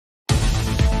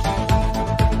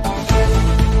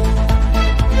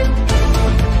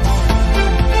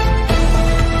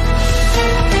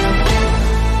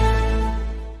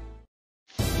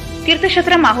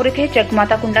तीर्थक्षेत्र माहूर येथे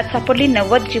जगमाता कुंडात सापडली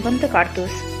 90 जिवंत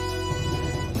कारतूस।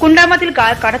 कुंडामधील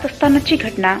गाळ काढत असतानाची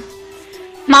घटना।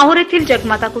 माहूर येथील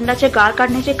जगमाता कुंडाचे गाळ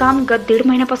काढण्याचे काम गत 1.5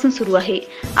 महिन्यापासून सुरू आहे।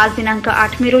 आज दिनांक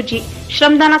 8 मे रोजी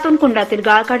श्रमदानातून कुंडातील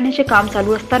गाळ काढण्याचे काम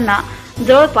चालू असताना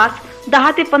जवळपास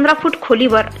 10 ते 15 फूट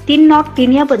खोलीवर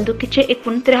 3-03 या बंदुकीचे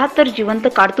एकूण 73 जिवंत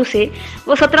कारतुसे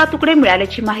व 17 तुकडे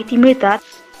मिळाल्याची माहिती मिळतात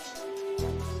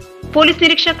पोलीस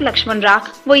निरीक्षक लक्ष्मण राख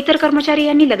व इतर कर्मचारी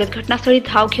यांनी लगेच घटनास्थळी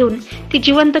धाव घेऊन ती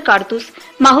जिवंत कारतूस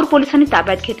माहूर पोलिसांनी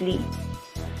ताब्यात घेतली।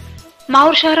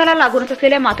 माहूर शहराला लागूनच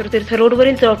असलेल्या मातृतीर्थ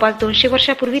रोडवरील जवळपास 200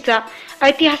 वर्षापूर्वीचा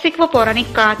ऐतिहासिक व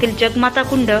पौराणिक काळातील जगमाता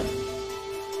कुंड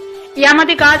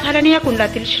यामध्ये गाळ झाल्याने या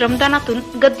कुंडातील श्रमदानातून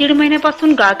गत 1.5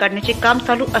 महिन्यापासून गाळ काढण्याचे काम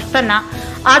चालू असताना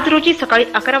आज रोजी सकाळी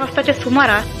 11 वाजताच्या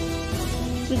सुमारास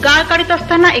गाळ काढत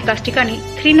असताना एकाच ठिकाणी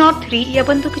 303 या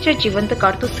बंदुकीचे जिवंत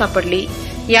कारतूस सापडले।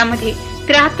 यामध्ये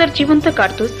 73 जिवंत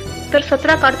कारतूस तर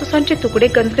 17 कारतुसांचे तुकडे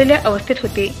गंजलेल्या अवस्थेत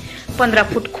होते। 15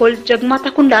 फूट खोल जगमाता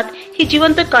कुंडात ही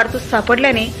जिवंत कारतूस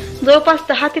सापडल्याने जवळपास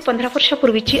 10 ते 15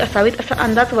 वर्षापूर्वीची असावीत असा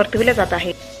अंदाज वर्तविला जात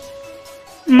आहे।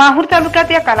 माहूर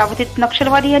तालुक्यात या कालावधीत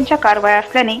नक्षलवादी यांच्या कारवाया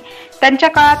असल्याने त्यांच्या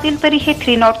काळातील तरी हे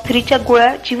 303 च्या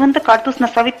गोळ्या जिवंत कारतूस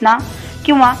नसावीत ना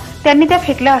किंवा त्यांनी त्या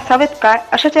फेकल्या असावेत काय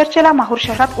अशा चर्चेला माहूर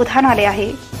शहरात उधाण आले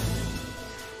आहे।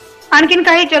 आणखीन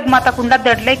काही जगमाता कुंडात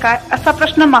दडले काय असा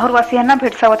प्रश्न माहूरवासियांना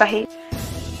भेडसावत आहे।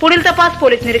 पुढील तपास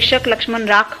पोलीस निरीक्षक लक्ष्मण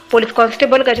राख, पोलीस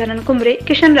कॉन्स्टेबल गजानन कुंबरे,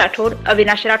 किशन राठोड,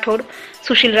 अविनाश राठोड,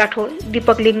 सुशील राठोड,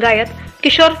 दीपक लिंगायत,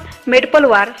 किशोर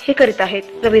मेडपलवार हे करीत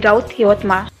आहेत। रवी राऊत,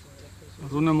 यवतम।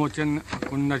 ऋणमोचन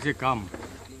कुंडाचे काम,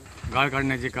 गाळ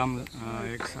काढण्याचे काम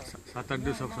एक 7-8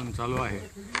 दिवसापासून चालू आहे।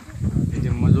 त्याचे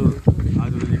मजूर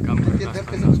आज रोजी काम करत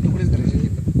असताना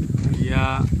या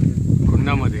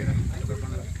कुंडामध्ये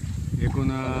एकूण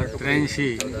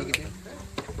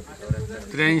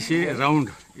 83 राऊंड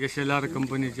SLR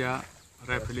कंपनीच्या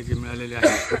रायफली जे मिळालेले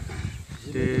आहेत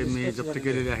ते मी जप्त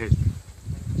केलेले आहेत।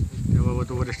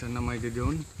 त्याबाबत वरिष्ठांना माहिती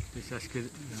देऊन ते शासकीय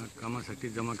कामासाठी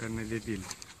जमा करण्यात येतील,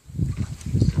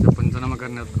 त्याचा पंचनामा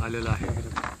करण्यात आलेला आहे।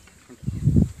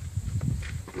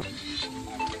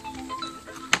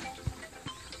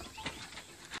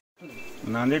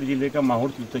 नांदेड़ जिले का माहौर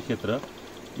तीर्थ क्षेत्र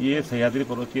ये सह्याद्री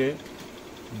पर्वत के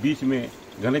बीच में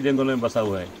घने जंगलों में बसा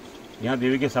हुआ है। यहाँ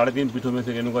देवी के 3.5 पीठों में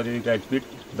से रेणुका देवी का एक पीठ,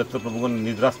 दत्त प्रभु का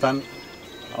निद्रा स्थान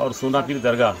और सोनापीर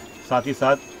दरगाह, साथ ही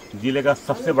साथ जिले का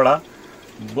सबसे बड़ा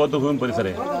बौद्ध भूमि परिसर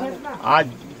है। आज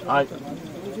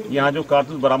यहाँ जो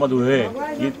कारतूस बरामद हुए हैं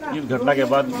इस घटना के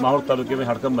बाद माहौर तालुके में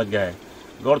हड़कंप मच गया है।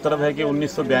 गौरतलब है कि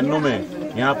 1992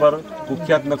 में यहाँ पर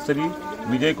कुख्यात नक्सली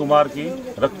विजय कुमार की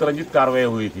रक्तरंजित कार्रवाई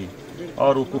हुई थी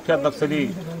और कुख्यात नक्सली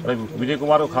विजय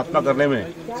कुमार को खात्मा करने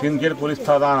में सिंधगेट पुलिस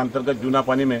थाना अंतर्गत जूना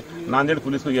पानी में नांदेड़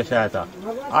पुलिस को यश आया था।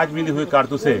 आज मिली हुई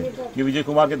कारतूसें ये विजय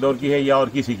कुमार के दौर की है या और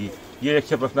किसी की, ये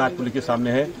 100 प्रश्न आज पुलिस के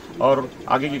सामने है और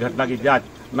आगे की घटना की जांच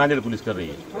नांदेड़ पुलिस कर रही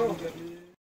है।